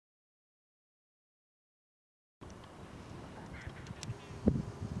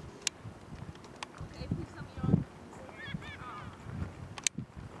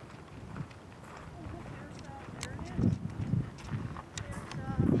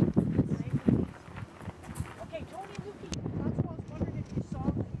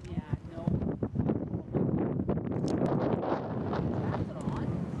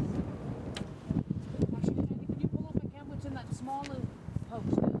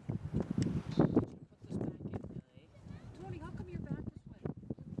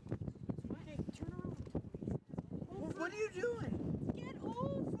you doing? Get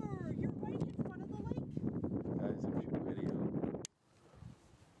over! You're right in front of the lake. Guys, I'm shooting video.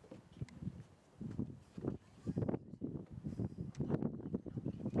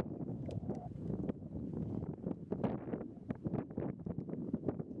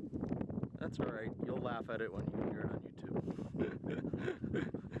 That's alright. You'll laugh at it when you hear it on YouTube.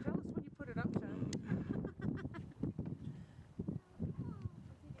 Tell us when you put it up, Sean.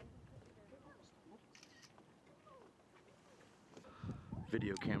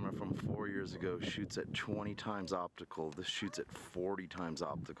 Video camera from 4 years ago shoots at 20 times optical. This shoots at 40 times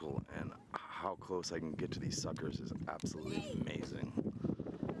optical, and how close I can get to these suckers is absolutely amazing.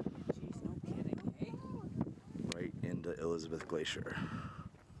 Jeez, no kidding, eh? Right into Elizabeth Glacier.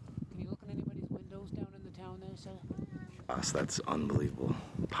 Can you look in anybody's windows down in the town there, sir? Us, that's unbelievable.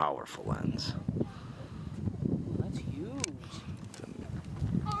 Powerful lens. Ooh, that's huge.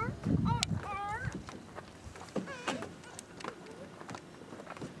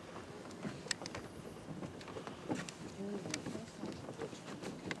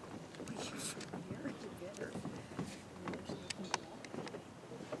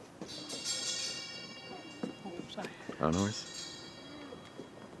 Oh, no worries.